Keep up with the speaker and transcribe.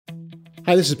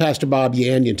Hi, this is Pastor Bob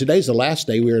Yandian. Today's the last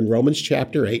day. We're in Romans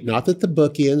chapter 8. Not that the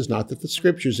book ends, not that the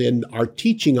scriptures end. Our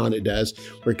teaching on it does.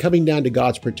 We're coming down to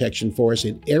God's protection for us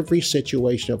in every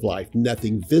situation of life.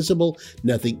 Nothing visible,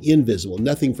 nothing invisible,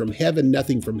 nothing from heaven,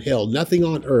 nothing from hell, nothing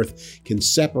on earth can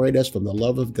separate us from the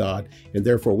love of God. And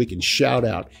therefore we can shout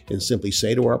out and simply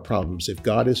say to our problems, if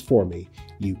God is for me,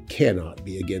 you cannot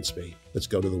be against me. Let's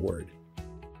go to the Word.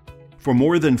 For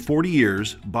more than 40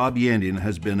 years, Bob Yandian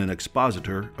has been an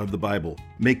expositor of the Bible,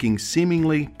 making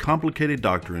seemingly complicated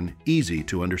doctrine easy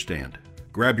to understand.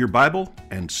 Grab your Bible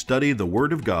and study the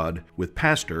Word of God with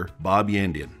Pastor Bob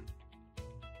Yandian.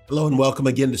 Hello and welcome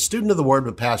again to Student of the Word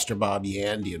with Pastor Bob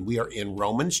Yandian. We are in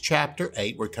Romans chapter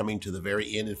 8. We're coming to the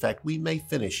very end. In fact, we may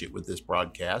finish it with this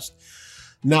broadcast.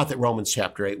 Not that Romans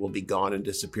chapter 8 will be gone and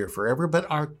disappear forever, but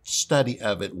our study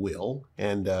of it will.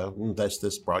 And unless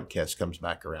this broadcast comes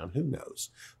back around, who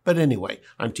knows? But anyway,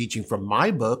 I'm teaching from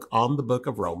my book on the book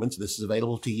of Romans. This is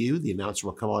available to you. The announcer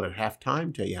will come on at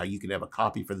halftime, tell you how you can have a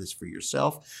copy for this for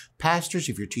yourself. Pastors,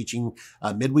 if you're teaching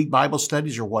midweek Bible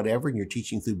studies or whatever, and you're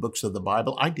teaching through books of the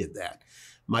Bible, I did that.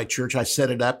 My church, I set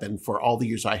it up, and for all the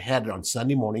years I had it on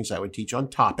Sunday mornings, I would teach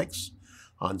on topics.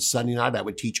 On Sunday night, I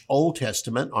would teach Old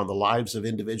Testament on the lives of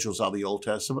individuals of the Old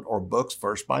Testament or books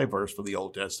verse by verse from the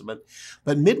Old Testament.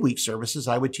 But midweek services,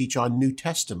 I would teach on New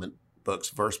Testament books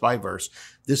verse by verse.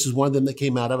 This is one of them that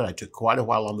came out of it. I took quite a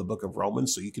while on the book of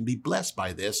Romans, so you can be blessed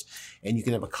by this and you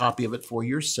can have a copy of it for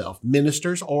yourself.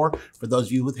 Ministers, or for those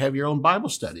of you who have your own Bible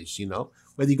studies,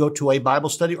 whether you go to a Bible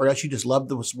study or else you just love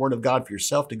the Word of God for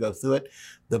yourself to go through it,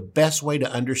 the best way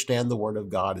to understand the Word of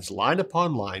God is line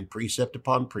upon line, precept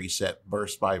upon precept,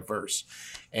 verse by verse.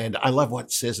 And I love what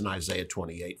it says in Isaiah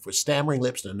 28, for stammering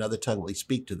lips and another tongue will he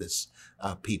speak to this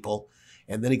people.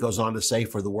 And then he goes on to say,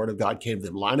 for the word of God came to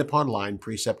them line upon line,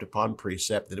 precept upon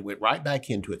precept, that it went right back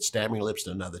into it, stammering lips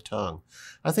and another tongue.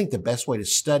 I think the best way to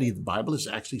study the Bible is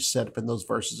actually set up in those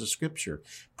verses of Scripture,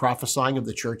 prophesying of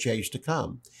the church age to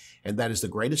come. And that is the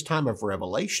greatest time of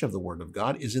revelation of the Word of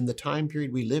God is in the time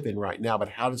period we live in right now. But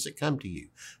how does it come to you?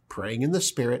 Praying in the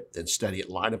Spirit, then study it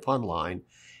line upon line,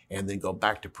 and then go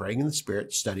back to praying in the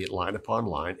Spirit, study it line upon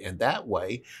line. And that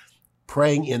way,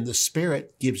 praying in the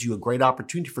Spirit gives you a great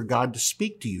opportunity for God to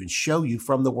speak to you and show you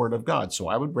from the Word of God. So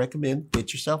I would recommend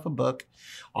get yourself a book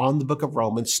on the book of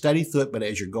Romans, study through it, but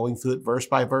as you're going through it verse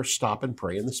by verse, stop and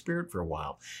pray in the Spirit for a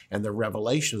while. And the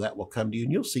revelation of that will come to you,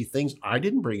 and you'll see things I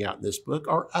didn't bring out in this book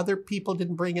or other people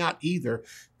didn't bring out either.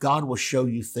 God will show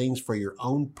you things for your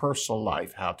own personal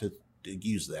life, how to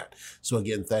use that. So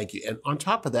again, thank you. And on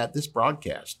top of that, this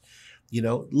broadcast,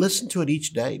 listen to it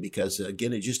each day because,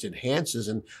 again, it just enhances.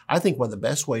 And I think one of the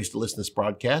best ways to listen to this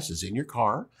broadcast is in your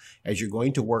car as you're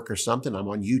going to work or something. I'm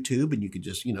on YouTube, and you can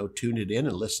just, tune it in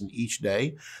and listen each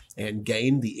day and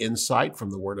gain the insight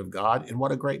from the Word of God. And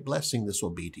what a great blessing this will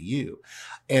be to you.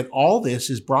 And all this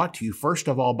is brought to you, first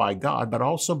of all, by God, but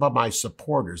also by my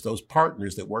supporters, those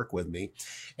partners that work with me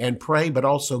and pray, but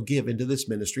also give into this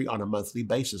ministry on a monthly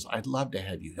basis. I'd love to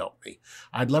have you help me.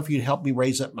 I'd love for you to help me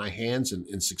raise up my hands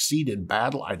and succeed in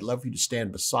battle. I'd love for you to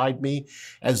stand beside me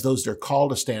as those that are called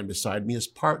to stand beside me as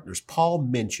partners. Paul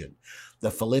mentioned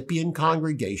the Philippian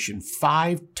congregation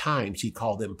 5 times. He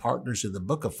called them partners in the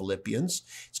book of Philippians.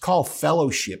 It's called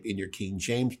fellowship in your King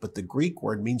James, but the Greek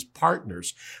word means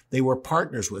partners. They were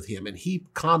partners with him, and he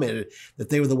commented that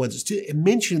they were the ones that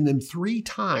mentioned them 3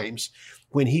 times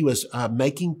when he was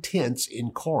making tents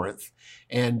in Corinth.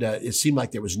 And it seemed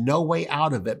like there was no way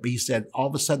out of it. But he said, all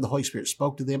of a sudden, the Holy Spirit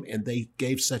spoke to them and they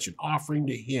gave such an offering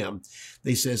to him.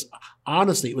 They says,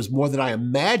 honestly, it was more than I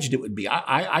imagined it would be.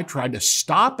 I tried to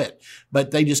stop it,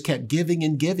 but they just kept giving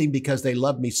and giving because they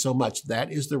loved me so much.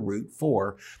 That is the root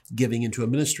for giving into a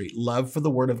ministry. Love for the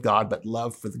Word of God, but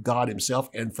love for God himself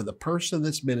and for the person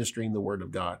that's ministering the Word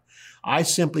of God. I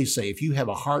simply say, if you have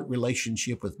a heart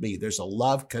relationship with me, there's a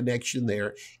love connection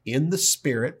there in the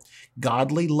Spirit,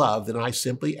 godly love, then I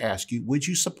simply ask you, would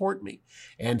you support me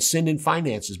and send in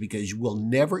finances, because you will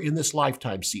never in this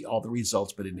lifetime see all the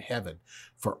results, but in heaven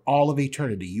for all of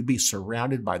eternity, you be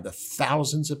surrounded by the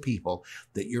thousands of people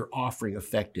that your offering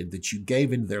affected, that you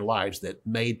gave into their lives, that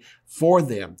made for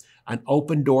them an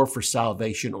open door for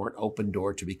salvation or an open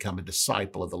door to become a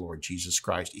disciple of the Lord Jesus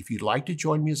Christ. If you'd like to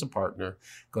join me as a partner,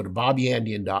 go to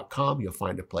bobyandian.com. You'll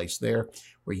find a place there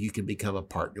where you can become a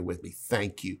partner with me.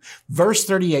 Thank you. Verse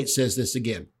 38 says this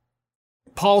again.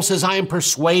 Paul says, I am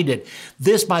persuaded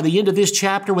this by the end of this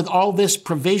chapter, with all this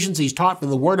provisions he's taught from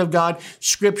the Word of God,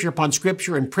 scripture upon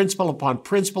scripture and principle upon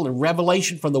principle and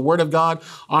revelation from the Word of God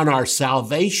on our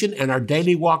salvation and our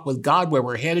daily walk with God, where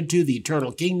we're headed to the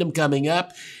eternal kingdom coming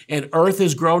up. And earth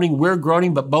is groaning, we're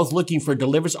groaning, but both looking for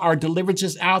deliverance. Our deliverance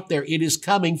is out there. It is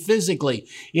coming physically.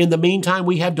 In the meantime,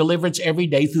 we have deliverance every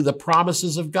day through the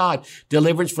promises of God.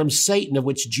 Deliverance from Satan, of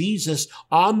which Jesus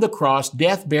on the cross,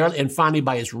 death, burial, and finally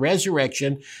by his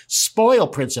resurrection,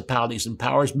 spoiled principalities and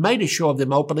powers, made a show of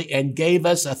them openly, and gave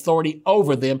us authority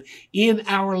over them in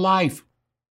our life.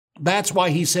 That's why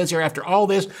he says here, after all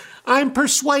this, I'm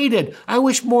persuaded. I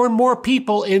wish more and more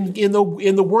people in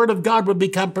the Word of God would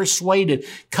become persuaded.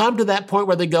 Come to that point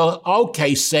where they go,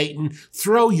 okay, Satan,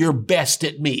 throw your best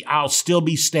at me. I'll still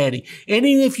be standing. And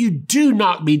even if you do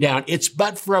knock me down, it's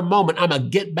but for a moment. I'm going to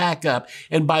get back up.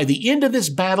 And by the end of this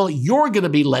battle, you're going to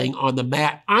be laying on the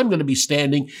mat. I'm going to be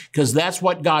standing because that's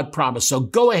what God promised. So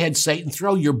go ahead, Satan,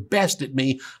 throw your best at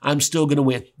me. I'm still going to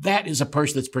win. That is a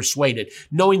person that's persuaded,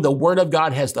 knowing the Word of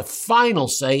God has the final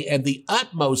say and the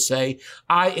utmost say.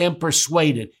 I am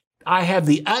persuaded. I have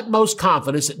the utmost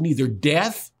confidence that neither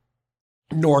death,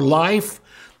 nor life,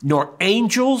 nor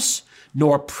angels,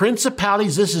 nor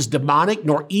principalities, this is demonic,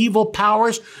 nor evil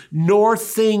powers, nor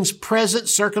things present,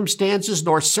 circumstances,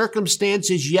 nor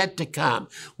circumstances yet to come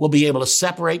will be able to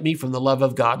separate me from the love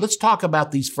of God. Let's talk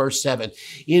about these first 7.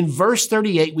 In verse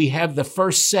 38, we have the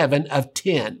first 7 of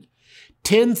 10.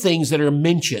 10 things that are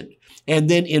mentioned. And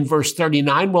then in verse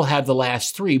 39, we'll have the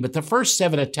last 3. But the first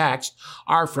 7 attacks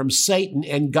are from Satan.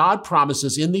 And God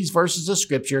promises in these verses of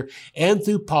Scripture and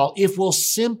through Paul, if we'll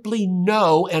simply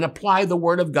know and apply the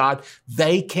Word of God,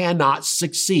 they cannot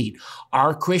succeed.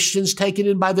 Are Christians taken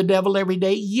in by the devil every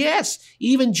day? Yes.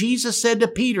 Even Jesus said to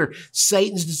Peter,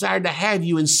 Satan's desired to have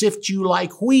you and sift you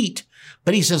like wheat.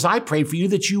 But he says, I pray for you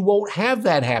that you won't have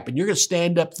that happen. You're going to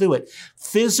stand up through it.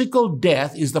 Physical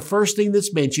death is the first thing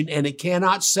that's mentioned, and it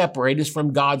cannot separate us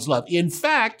from God's love. In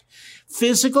fact,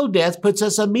 physical death puts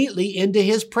us immediately into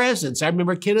his presence. I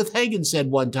remember Kenneth Hagin said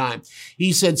one time,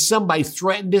 he said somebody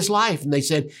threatened his life, and they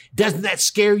said, doesn't that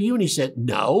scare you? And he said,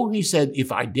 no. He said,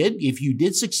 if you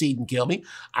did succeed and kill me,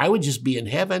 I would just be in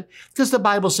heaven. Because the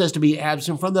Bible says to be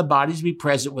absent from the body, to be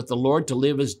present with the Lord, to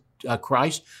live as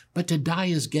Christ, but to die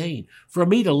is gain. For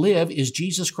me to live is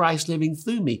Jesus Christ living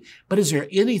through me. But is there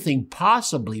anything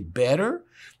possibly better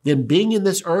than being in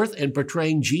this earth and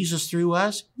portraying Jesus through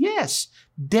us? Yes,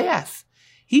 death.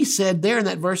 He said there in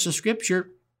that verse of Scripture,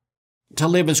 to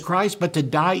live is Christ, but to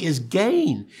die is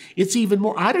gain. It's even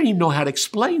more, I don't even know how to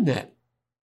explain that.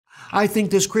 I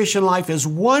think this Christian life is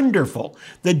wonderful.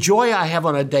 The joy I have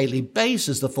on a daily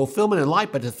basis, the fulfillment in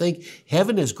life, but to think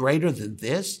heaven is greater than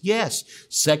this? Yes.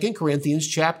 2 Corinthians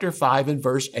chapter 5 and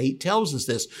verse 8 tells us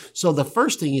this. So the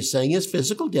first thing he's saying is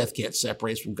physical death can't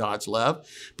separate us from God's love.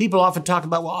 People often talk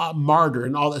about, martyr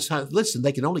and all this kind of, listen,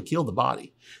 they can only kill the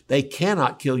body. They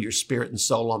cannot kill your spirit and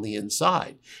soul on the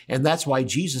inside. And that's why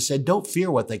Jesus said, don't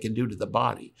fear what they can do to the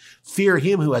body. Fear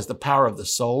him who has the power of the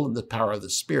soul and the power of the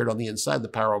spirit on the inside, the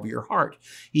power over your heart.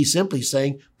 He's simply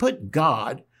saying, put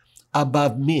God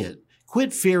above men.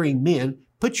 Quit fearing men.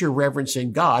 Put your reverence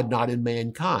in God, not in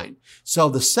mankind. So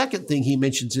the second thing he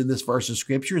mentions in this verse of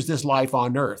Scripture is this life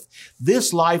on earth.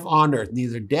 This life on earth,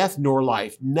 neither death nor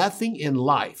life, nothing in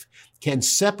life can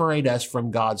separate us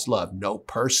from God's love. No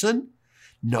person,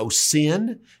 no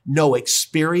sin, no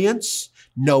experience,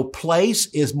 no place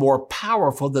is more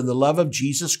powerful than the love of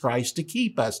Jesus Christ to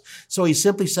keep us. So he's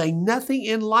simply saying nothing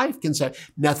in life can separate,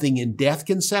 nothing in death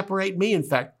can separate me. In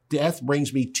fact, death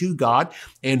brings me to God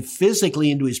and physically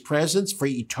into his presence, for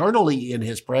eternally in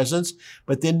his presence.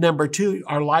 But then number 2,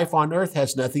 our life on earth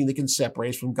has nothing that can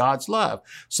separate us from God's love.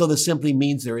 So this simply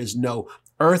means there is no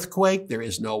earthquake, there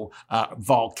is no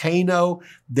volcano,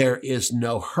 there is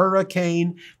no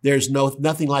hurricane, there's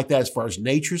nothing like that as far as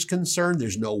nature's concerned.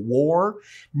 There's no war.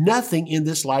 Nothing in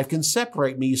this life can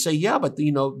separate me. You say, yeah, but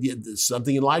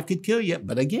something in life could kill you.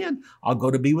 But again, I'll go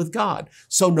to be with God.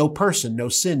 So no person, no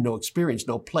sin, no experience,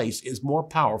 no place is more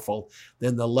powerful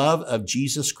than the love of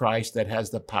Jesus Christ that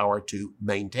has the power to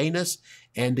maintain us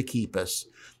and to keep us.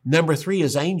 Number 3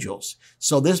 is angels.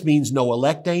 So this means no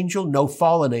elect angel, no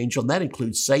fallen angel, and that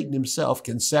includes Satan himself,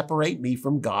 can separate me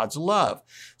from God's love.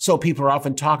 So people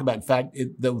often talk about, in fact,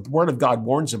 the Word of God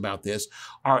warns about this.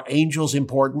 Are angels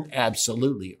important?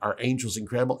 Absolutely. Are angels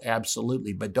incredible?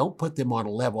 Absolutely. But don't put them on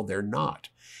a level they're not.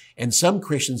 And some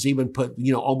Christians even put,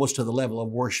 almost to the level of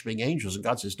worshiping angels. And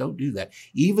God says, don't do that.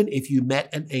 Even if you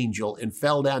met an angel and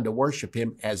fell down to worship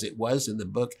him, as it was in the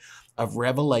book of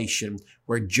Revelation,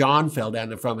 where John fell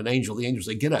down from an angel, the angel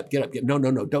said, get up. No,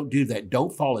 don't do that.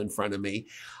 Don't fall in front of me.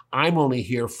 I'm only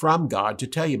here from God to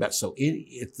tell you about. So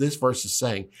this verse is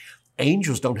saying,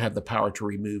 angels don't have the power to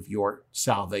remove your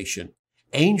salvation.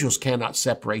 Angels cannot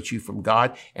separate you from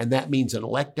God, and that means an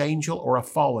elect angel or a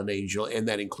fallen angel, and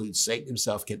that includes Satan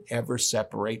himself, can ever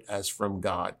separate us from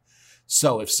God.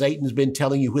 So if Satan's been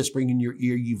telling you, whispering in your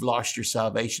ear, you've lost your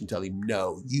salvation, tell him,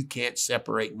 no, you can't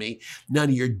separate me. None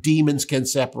of your demons can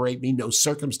separate me. No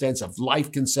circumstance of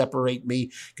life can separate me,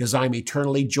 because I'm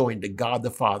eternally joined to God the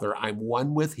Father. I'm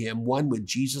one with him, one with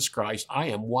Jesus Christ. I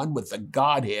am one with the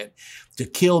Godhead. To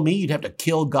kill me, you'd have to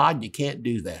kill God, and you can't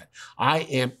do that. I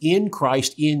am in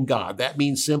Christ, in God. That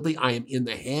means simply I am in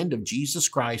the hand of Jesus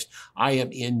Christ. I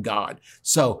am in God.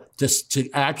 So to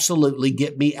absolutely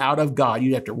get me out of God,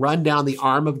 you'd have to run down the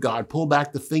arm of God, pull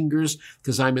back the fingers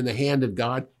because I'm in the hand of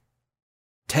God.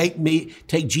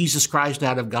 Take Jesus Christ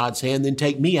out of God's hand, then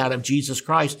take me out of Jesus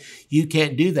Christ. You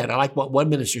can't do that. I like what one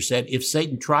minister said. If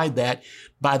Satan tried that,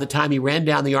 by the time he ran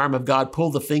down the arm of God,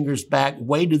 pulled the fingers back,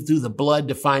 waded through the blood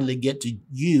to finally get to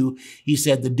you, he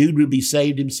said the dude would be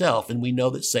saved himself. And we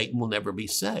know that Satan will never be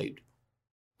saved.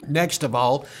 Next of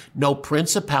all, no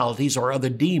principalities or other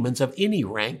demons of any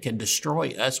rank can destroy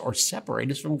us or separate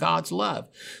us from God's love.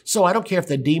 So I don't care if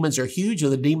the demons are huge or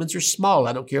the demons are small.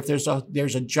 I don't care if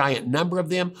there's a giant number of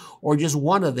them or just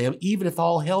one of them. Even if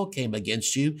all hell came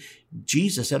against you,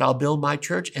 Jesus said, I'll build my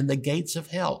church, and the gates of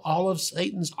hell, all of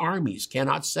Satan's armies,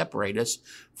 cannot separate us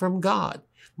from God.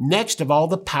 Next of all,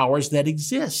 the powers that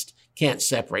exist can't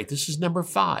separate. This is number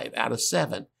 5 out of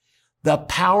 7. The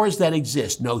powers that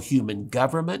exist, no human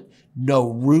government, no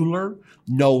ruler,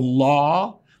 no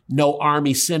law, no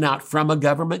army sent out from a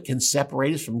government can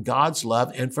separate us from God's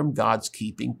love and from God's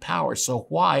keeping power. So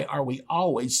why are we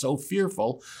always so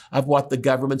fearful of what the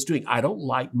government's doing? I don't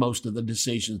like most of the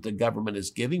decisions the government is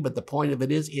giving, but the point of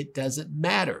it is it doesn't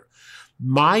matter.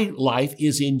 My life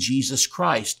is in Jesus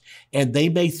Christ, and they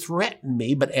may threaten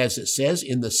me, but as it says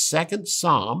in the 2nd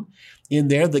Psalm, in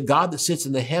there, the God that sits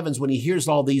in the heavens, when he hears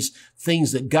all these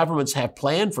things that governments have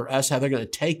planned for us, how they're going to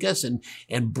take us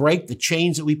and break the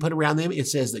chains that we put around them, it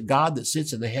says that God that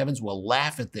sits in the heavens will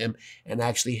laugh at them and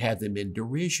actually have them in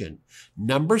derision.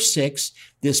 Number 6,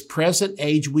 this present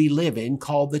age we live in,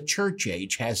 called the church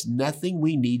age, has nothing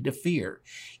we need to fear.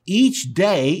 Each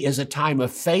day is a time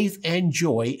of faith and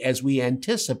joy as we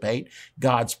anticipate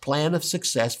God's plan of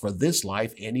success for this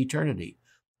life and eternity.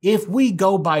 If we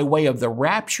go by way of the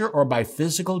rapture or by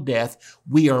physical death,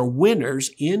 we are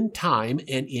winners in time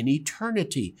and in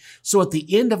eternity. So at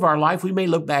the end of our life, we may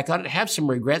look back on it, have some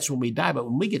regrets when we die, but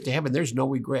when we get to heaven, there's no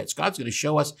regrets. God's going to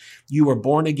show us you were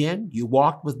born again, you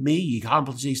walked with me, you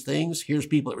accomplished these things. Here's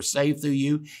people that were saved through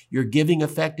you. Your giving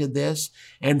affected this.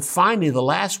 And finally, the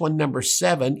last one, number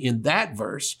 7, in that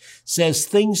verse, says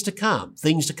things to come.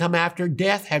 Things to come after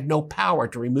death have no power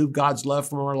to remove God's love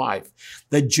from our life.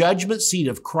 The judgment seat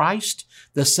of Christ,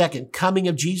 the second coming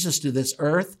of Jesus to this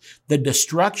earth, the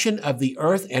destruction of the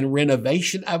earth and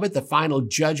renovation of it, the final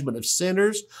judgment of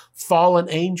sinners, fallen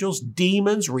angels,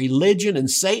 demons, religion,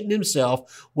 and Satan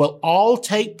himself will all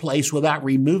take place without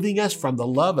removing us from the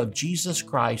love of Jesus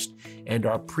Christ and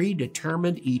our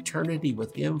predetermined eternity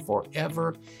with him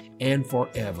forever and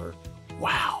forever.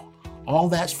 Wow. All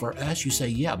that's for us. You say,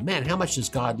 yeah, man, how much does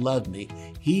God love me?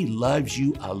 He loves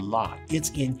you a lot. It's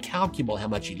incalculable how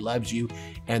much he loves you,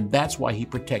 and that's why he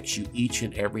protects you each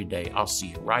and every day. I'll see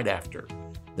you right after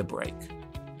the break.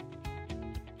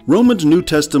 Romans New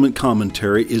Testament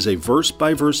Commentary is a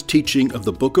verse-by-verse teaching of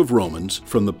the book of Romans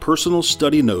from the personal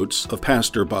study notes of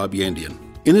Pastor Bob Yandian.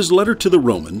 In his letter to the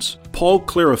Romans, Paul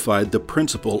clarified the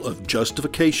principle of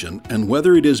justification and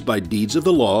whether it is by deeds of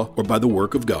the law or by the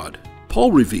work of God.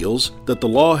 Paul reveals that the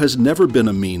law has never been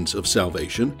a means of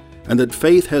salvation and that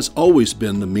faith has always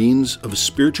been the means of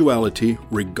spirituality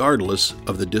regardless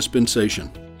of the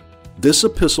dispensation. This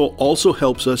epistle also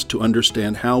helps us to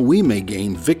understand how we may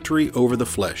gain victory over the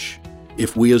flesh.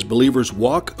 If we as believers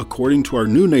walk according to our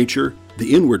new nature,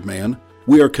 the inward man,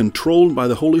 we are controlled by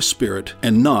the Holy Spirit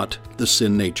and not the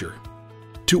sin nature.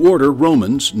 To order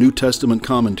Romans New Testament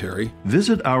Commentary,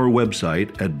 visit our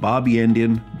website at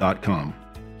bobyandian.com.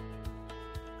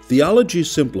 Theology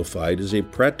Simplified is a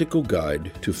practical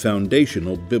guide to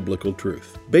foundational biblical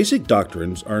truth. Basic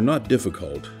doctrines are not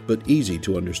difficult, but easy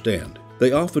to understand.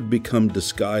 They often become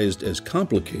disguised as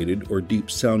complicated or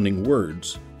deep-sounding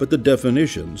words, but the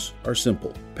definitions are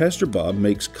simple. Pastor Bob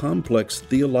makes complex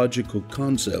theological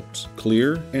concepts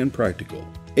clear and practical.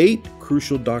 8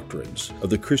 crucial doctrines of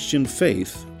the Christian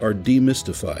faith are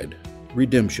demystified: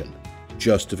 redemption,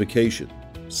 justification,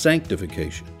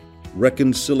 sanctification,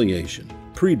 reconciliation,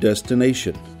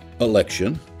 predestination,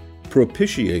 election,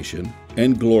 propitiation,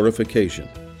 and glorification.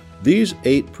 These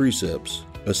 8 precepts,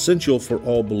 essential for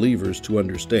all believers to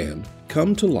understand,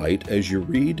 come to light as you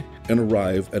read and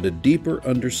arrive at a deeper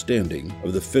understanding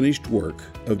of the finished work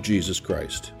of Jesus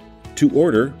Christ. To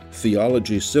order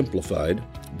Theology Simplified,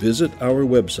 visit our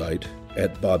website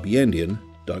at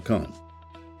bobyandian.com.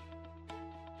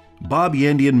 Bob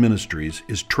Yandian Ministries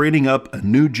is training up a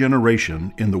new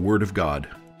generation in the Word of God.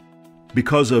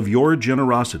 Because of your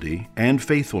generosity and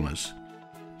faithfulness,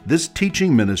 this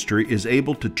teaching ministry is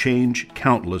able to change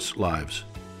countless lives.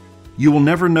 You will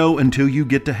never know until you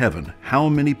get to heaven how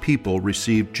many people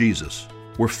received Jesus,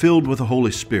 were filled with the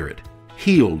Holy Spirit,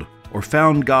 healed, or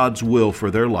found God's will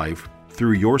for their life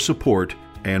through your support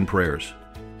and prayers.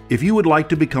 If you would like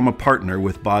to become a partner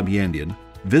with Bob Yandian,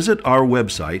 visit our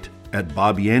website at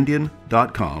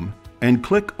bobyandian.com and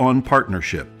click on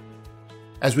Partnership.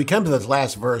 As we come to this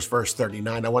last verse, verse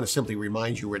 39, I want to simply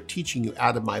remind you we're teaching you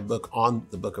out of my book on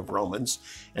the book of Romans.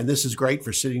 And this is great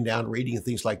for sitting down, reading, and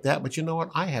things like that. But you know what?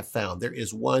 I have found there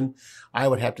is one, I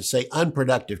would have to say,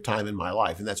 unproductive time in my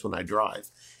life, and that's when I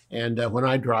drive. And when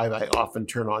I drive, I often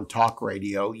turn on talk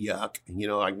radio. Yuck. You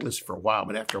know, I can listen for a while,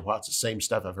 but after a while, it's the same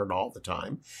stuff I've heard all the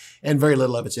time. And very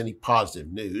little of it's any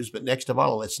positive news. But next of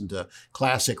all, I listen to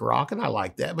classic rock, and I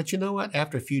like that. But you know what?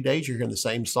 After a few days, you're hearing the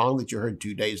same song that you heard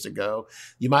 2 days ago.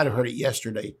 You might have heard it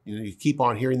yesterday. You know, you keep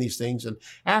on hearing these things. And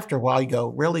after a while, you go,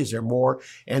 really, is there more?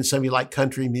 And some of you like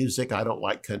country music. I don't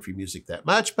like country music that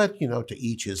much, but, you know, to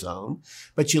each his own.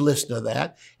 But you listen to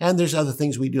that. And there's other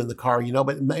things we do in the car, you know,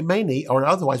 but mainly, or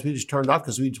otherwise, we just turn it off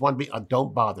because we just want to be,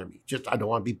 don't bother me. I don't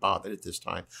want to be bothered at this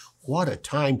time. What a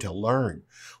time to learn.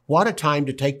 What a time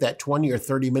to take that 20 or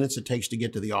 30 minutes it takes to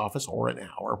get to the office, or an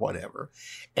hour, whatever,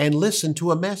 and listen to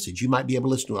a message. You might be able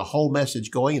to listen to a whole message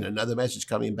going and another message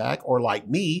coming back. Or like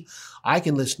me, I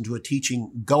can listen to a teaching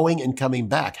going and coming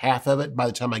back. Half of it by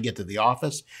the time I get to the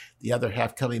office, the other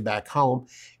half coming back home.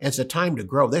 And it's a time to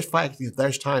grow. There's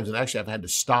times, and actually I've had to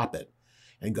stop it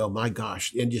and go, my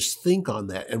gosh, and just think on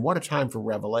that. And what a time for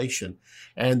revelation.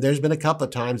 And there's been a couple of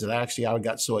times that actually I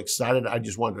got so excited, I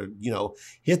just wanted to, you know,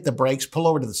 hit the brakes, pull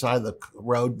over to the side of the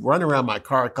road, run around my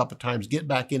car a couple of times, get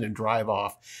back in and drive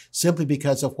off, simply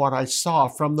because of what I saw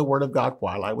from the Word of God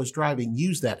while I was driving.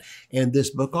 Use that. And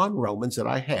this book on Romans that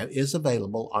I have is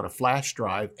available on a flash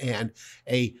drive and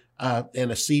a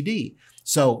CD.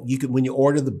 So you can, when you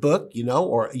order the book, you know,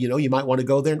 or, you know, you might want to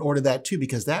go there and order that too,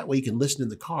 because that way you can listen in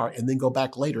the car and then go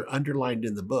back later, underlined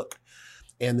in the book,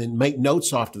 and then make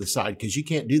notes off to the side, because you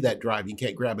can't do that driving. You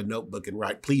can't grab a notebook and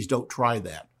write. Please don't try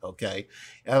that. Okay.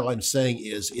 All I'm saying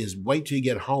is wait till you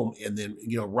get home and then,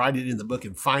 you know, write it in the book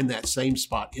and find that same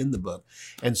spot in the book.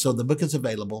 And so the book is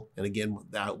available. And again,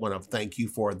 I want to thank you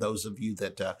for those of you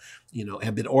that, you know,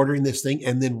 have been ordering this thing,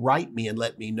 and then write me and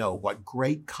let me know what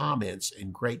great comments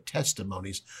and great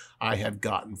testimonies I have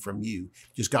gotten from you.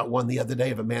 Just got one the other day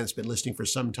of a man that's been listening for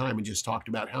some time and just talked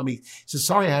about how he says,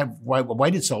 sorry, I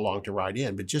waited so long to write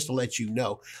in, but just to let you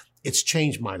know, it's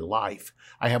changed my life.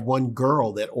 I have one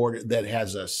girl that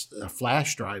has a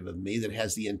flash drive of me that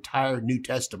has the entire New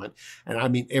Testament. And I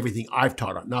mean, everything I've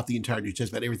taught on, not the entire New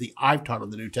Testament, everything I've taught on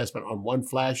the New Testament on one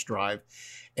flash drive.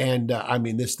 And I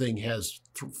mean, this thing has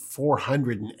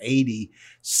 480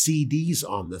 CDs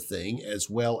on the thing, as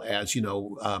well as, you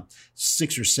know,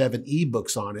 6 or 7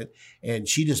 ebooks on it. And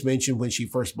she just mentioned when she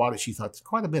first bought it, she thought it's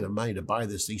quite a bit of money to buy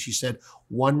this thing. She said,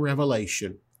 one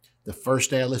revelation, the first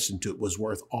day I listened to it, was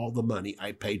worth all the money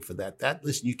I paid for that.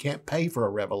 Listen, you can't pay for a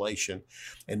revelation.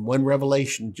 And one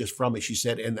revelation just from it, she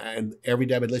said, and every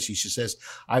day I've been listening, she says,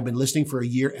 I've been listening for a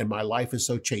year and my life is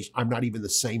so changed. I'm not even the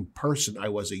same person I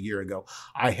was a year ago.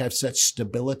 I have such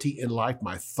stability in life.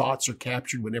 My thoughts are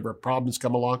captured whenever problems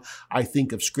come along. I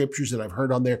think of scriptures that I've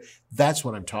heard on there. That's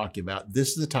what I'm talking about. This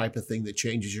is the type of thing that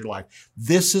changes your life.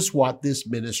 This is what this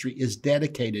ministry is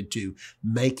dedicated to,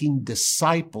 making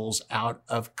disciples out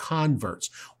of converts.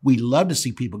 We love to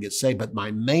see people get saved, but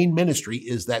my main ministry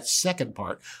is that second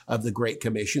part of the Great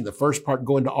Commission. The first part,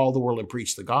 go into all the world and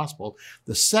preach the gospel.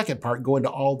 The second part, go into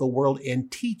all the world and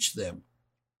teach them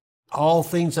all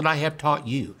things that I have taught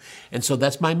you. And so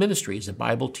that's my ministry as a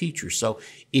Bible teacher. So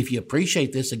if you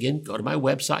appreciate this, again, go to my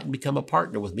website and become a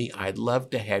partner with me. I'd love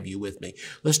to have you with me.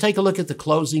 Let's take a look at the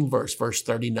closing verse, verse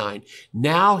 39.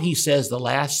 Now he says the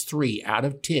last 3 out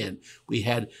of 10. We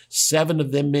had 7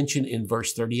 of them mentioned in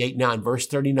verse 38. Now in verse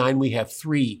 39, we have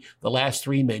 3, the last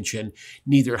 3 mentioned.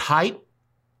 Neither height,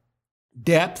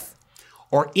 depth,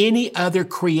 or any other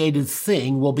created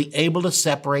thing will be able to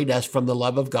separate us from the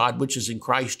love of God, which is in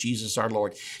Christ Jesus our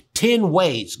Lord. 10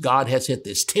 ways God has hit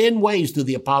this. 10 ways through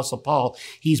the Apostle Paul.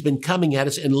 He's been coming at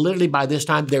us, and literally by this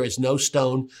time, there is no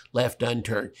stone left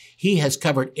unturned. He has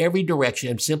covered every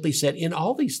direction and simply said, in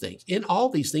all these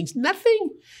things, nothing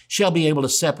shall be able to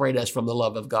separate us from the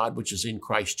love of God, which is in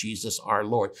Christ Jesus our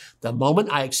Lord. The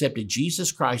moment I accepted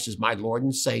Jesus Christ as my Lord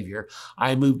and Savior,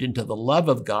 I moved into the love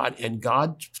of God, and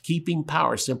God's keeping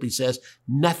power simply says,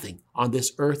 nothing on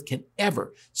this earth can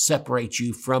ever separate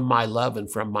you from my love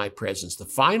and from my presence. The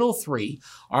final three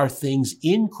are things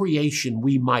in creation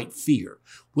we might fear,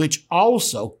 which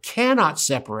also cannot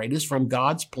separate us from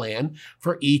God's plan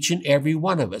for each and every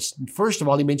one of us. First of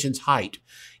all, he mentions height.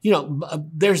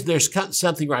 There's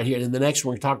something right here. And in the next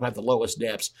one, we talk about the lowest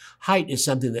depths. Height is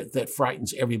something that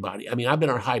frightens everybody. I mean, I've been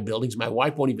on high buildings. My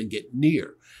wife won't even get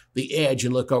near the edge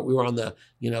and look up. We were on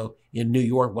in New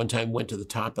York one time, went to the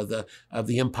top of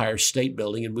the Empire State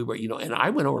Building, and we were, and I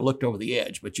went over and looked over the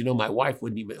edge, but my wife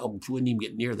wouldn't even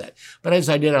get near that. But as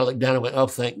I did, I looked down and went, oh,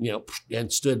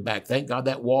 and stood back. Thank God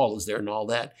that wall is there and all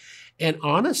that. And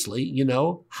honestly,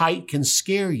 height can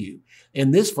scare you.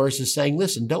 And this verse is saying,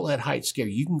 listen, don't let height scare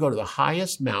you. You can go to the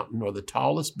highest mountain or the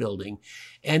tallest building,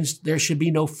 and there should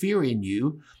be no fear in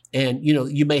you. And,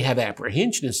 you may have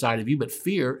apprehension inside of you, but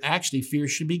fear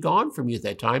should be gone from you at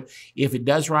that time. If it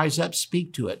does rise up,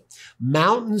 speak to it.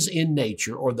 Mountains in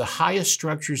nature or the highest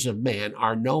structures of man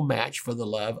are no match for the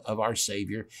love of our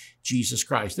Savior, Jesus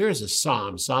Christ. There is a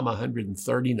Psalm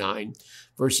 139,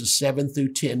 verses 7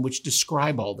 through 10, which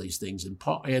describe all these things.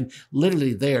 And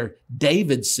literally there,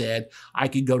 David said, I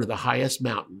could go to the highest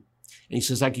mountain. And he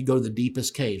says, I could go to the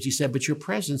deepest caves. He said, but your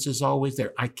presence is always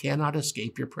there. I cannot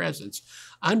escape your presence.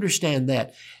 Understand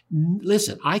that.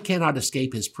 Listen, I cannot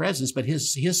escape his presence, but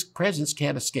his presence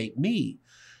can't escape me.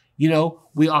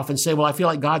 We often say, well, I feel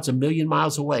like God's a million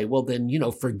miles away. Well, then,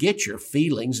 forget your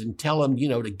feelings and tell him,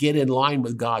 to get in line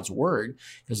with God's word.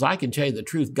 Because I can tell you the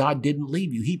truth, God didn't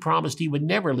leave you. He promised he would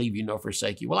never leave you nor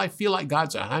forsake you. Well, I feel like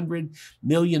God's 100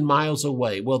 million miles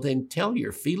away. Well, then tell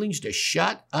your feelings to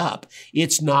shut up.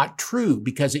 It's not true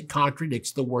because it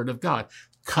contradicts the word of God.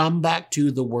 Come back to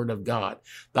the word of God.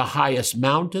 The highest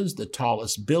mountains, the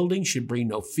tallest buildings should bring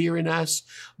no fear in us.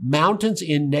 Mountains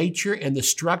in nature and the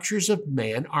structures of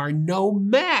man are no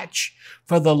match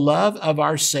for the love of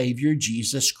our Savior,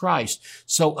 Jesus Christ.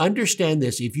 So understand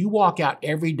this. If you walk out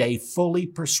every day fully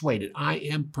persuaded, I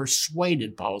am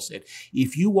persuaded, Paul said.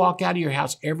 If you walk out of your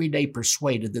house every day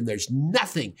persuaded, then there's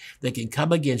nothing that can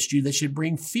come against you that should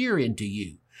bring fear into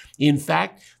you. In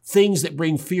fact, things that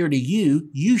bring fear to you,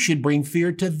 you should bring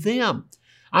fear to them.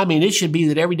 I mean, it should be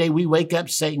that every day we wake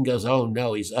up, Satan goes, oh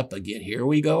no, he's up again. Here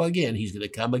we go again. He's going to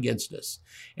come against us.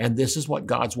 And this is what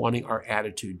God's wanting our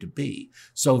attitude to be.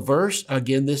 So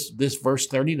this verse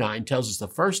 39 tells us the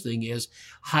first thing is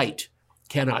height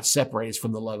cannot separate us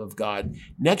from the love of God.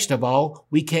 Next of all,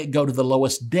 we can't go to the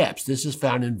lowest depths. This is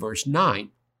found in verse 9.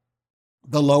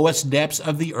 The lowest depths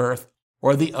of the earth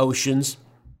or the oceans,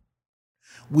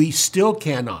 we still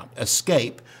cannot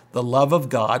escape the love of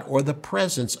God or the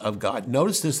presence of God.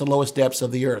 Notice this, the lowest depths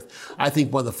of the earth. I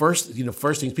think one of the first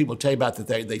things people tell you about that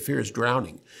they fear is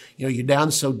drowning. You're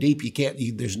down so deep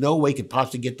there's no way you could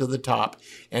possibly get to the top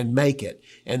and make it.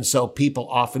 And so people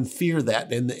often fear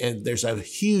that. And there's a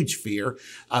huge fear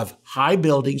of high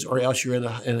buildings, or else you're in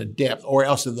a depth, or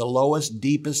else in the lowest,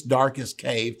 deepest, darkest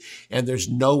cave, and there's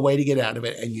no way to get out of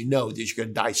it. And you know that you're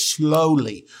going to die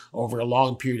slowly over a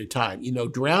long period of time.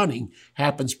 Drowning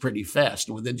happens pretty fast.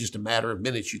 Within just a matter of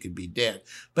minutes, you could be dead.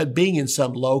 But being in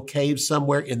some low cave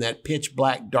somewhere in that pitch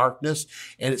black darkness,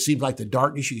 and it seems like the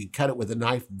darkness, you could cut it with a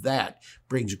knife, that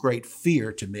brings great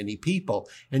fear to many people.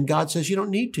 And God says you don't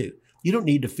need to. You don't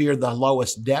need to fear the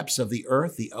lowest depths of the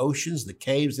earth, the oceans, the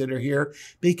caves that are here,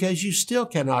 because you still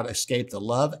cannot escape the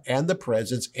love and the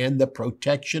presence and the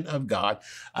protection of God.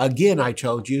 Again, I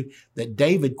told you that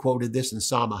David quoted this in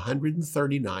Psalm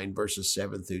 139, verses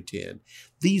 7 through 10.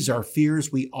 These are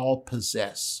fears we all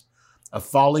possess. Of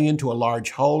falling into a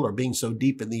large hole or being so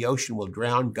deep in the ocean will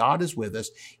drown. God is with us.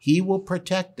 He will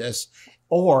protect us.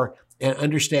 And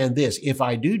understand this, if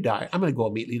I do die, I'm going to go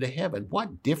immediately to heaven.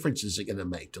 What difference is it going to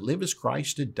make? To live is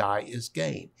Christ, to die is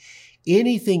gain.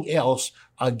 Anything else,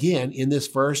 again, in this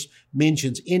verse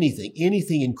mentions anything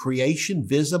in creation,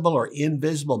 visible or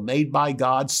invisible, made by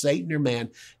God, Satan or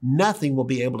man, nothing will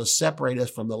be able to separate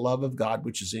us from the love of God,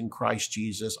 which is in Christ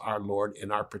Jesus, our Lord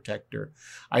and our protector.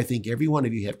 I think every one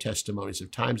of you have testimonies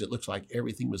of times it looks like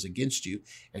everything was against you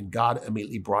and God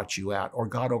immediately brought you out, or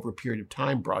God over a period of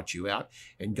time brought you out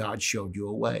and God showed you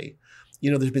a way.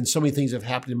 There's been so many things that have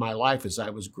happened in my life as I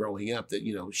was growing up that,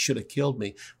 should have killed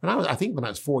me. I think when I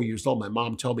was 4 years old, my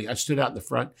mom told me, I stood out in the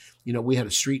front, we had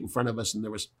a street in front of us and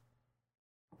there was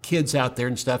kids out there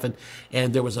and stuff.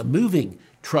 And there was a moving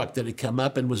truck that had come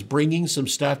up and was bringing some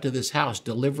stuff to this house,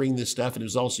 delivering this stuff, and it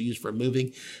was also used for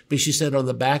moving. But she said on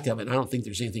the back of it, and I don't think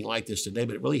there's anything like this today,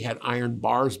 but it really had iron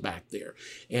bars back there,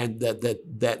 and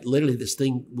that literally this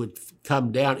thing would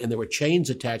come down, and there were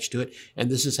chains attached to it, and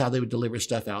this is how they would deliver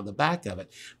stuff out of the back of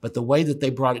it. But the way that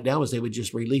they brought it down was they would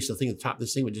just release the thing at the top.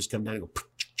 This thing would just come down and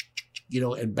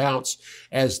go, and bounce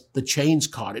as the chains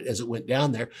caught it as it went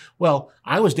down there. Well,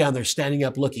 I was down there standing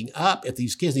up looking up at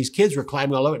these kids. These kids were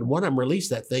climbing all over it, and one of them released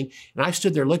that thing, and I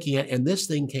stood there looking at it, and this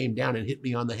thing came down and hit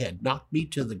me on the head, knocked me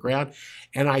to the ground,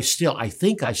 and I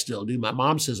think I still do. My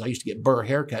mom says I used to get burr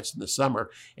haircuts in the summer,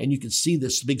 and you can see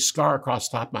this big scar across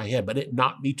the top of my head, but it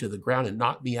knocked me to the ground and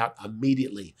knocked me out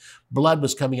immediately. Blood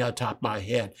was coming out of the top of my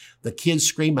head. The kids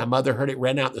screamed. My mother heard it,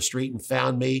 ran out the street and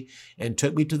found me and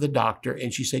took me to the doctor,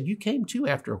 and she said, "You came too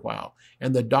after a while."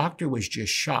 And the doctor was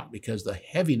just shocked because the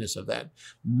heaviness of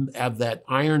that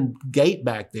iron gate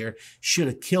back there should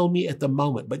have killed me at the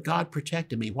moment. But God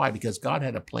protected me. Why? Because God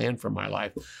had a plan for my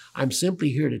life. I'm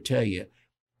simply here to tell you,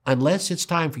 unless it's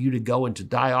time for you to go and to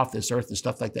die off this earth and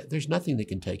stuff like that, there's nothing that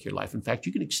can take your life. In fact,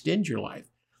 you can extend your life.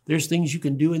 There's things you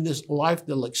can do in this life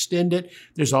that'll extend it.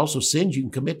 There's also sins you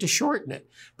can commit to shorten it.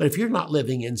 But if you're not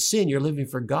living in sin, you're living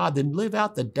for God, then live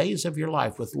out the days of your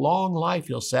life. With long life,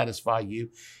 He'll satisfy you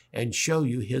and show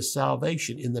you His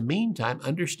salvation. In the meantime,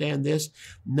 understand this: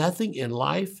 nothing in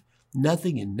life,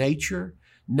 nothing in nature,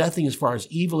 nothing as far as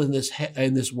evil in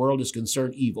this world is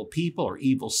concerned, evil people or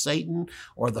evil Satan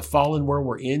or the fallen world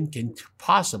we're in, can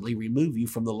possibly remove you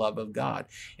from the love of God.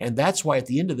 And that's why at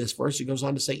the end of this verse, it goes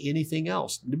on to say anything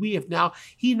else.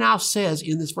 He now says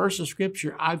in this verse of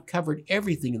Scripture, I've covered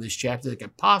everything in this chapter that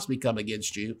could possibly come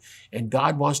against you, and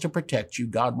God wants to protect you.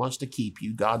 God wants to keep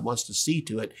you. God wants to see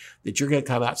to it that you're going to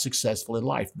come out successful in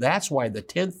life. That's why the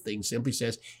 10th thing simply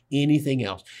says anything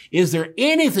else. Is there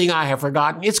anything I have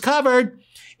forgotten? It's covered.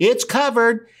 It's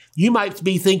covered. You might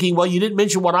be thinking, well, you didn't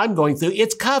mention what I'm going through.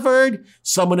 It's covered.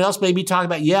 Someone else may be talking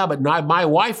about, yeah, but my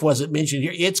wife wasn't mentioned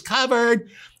here. It's covered.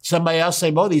 Somebody else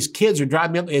say, oh, these kids are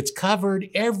driving me up. It's covered.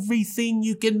 Everything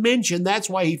you can mention. That's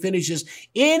why he finishes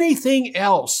anything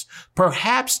else,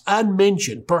 perhaps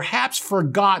unmentioned, perhaps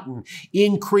forgotten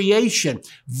in creation,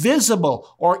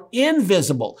 visible or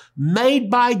invisible,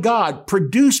 made by God,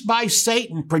 produced by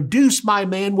Satan, produced by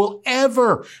man, will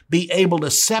ever be able to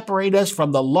separate us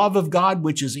from the love of God,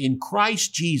 which is in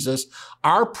Christ Jesus,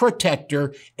 our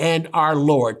protector and our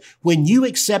Lord. When you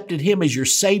accepted Him as your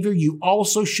Savior, you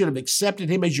also should have accepted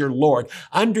Him as your Lord,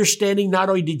 understanding not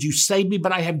only did you save me,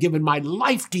 but I have given my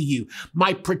life to you,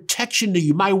 my protection to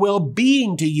you, my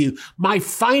well-being to you, my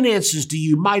finances to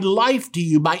you, my life to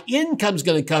you, my income's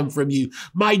going to come from you,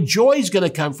 my joy's going to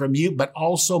come from you, but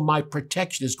also my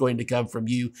protection is going to come from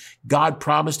you. God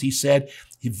promised, He said,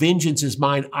 vengeance is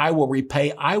mine. I will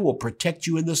repay. I will protect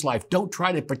you in this life. Don't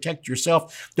try to protect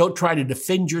yourself. Don't try to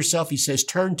defend yourself. He says,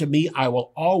 turn to me. I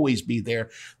will always be there.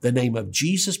 The name of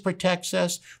Jesus protects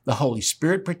us. The Holy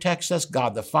Spirit protects us.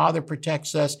 God the Father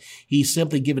protects us. He's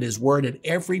simply given His word, and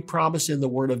every promise in the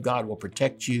word of God will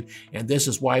protect you. And this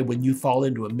is why when you fall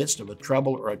into a midst of a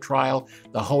trouble or a trial,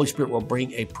 the Holy Spirit will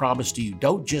bring a promise to you.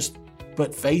 Don't just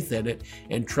put faith in it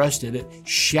and trust in it.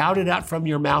 Shout it out from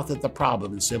your mouth at the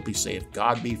problem and simply say, if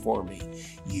God be for me,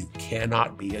 you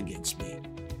cannot be against me.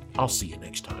 I'll see you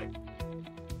next time.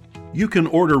 You can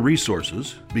order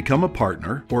resources, become a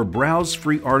partner, or browse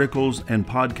free articles and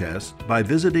podcasts by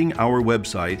visiting our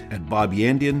website at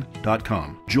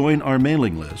bobyandian.com. Join our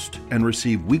mailing list and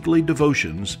receive weekly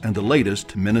devotions and the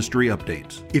latest ministry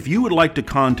updates. If you would like to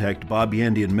contact Bob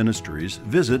Yandian Ministries,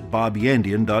 visit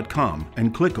bobyandian.com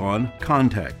and click on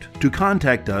Contact. To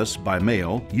contact us by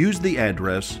mail, use the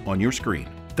address on your screen.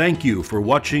 Thank you for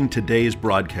watching today's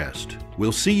broadcast.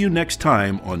 We'll see you next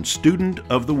time on Student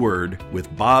of the Word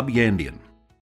with Bob Yandian.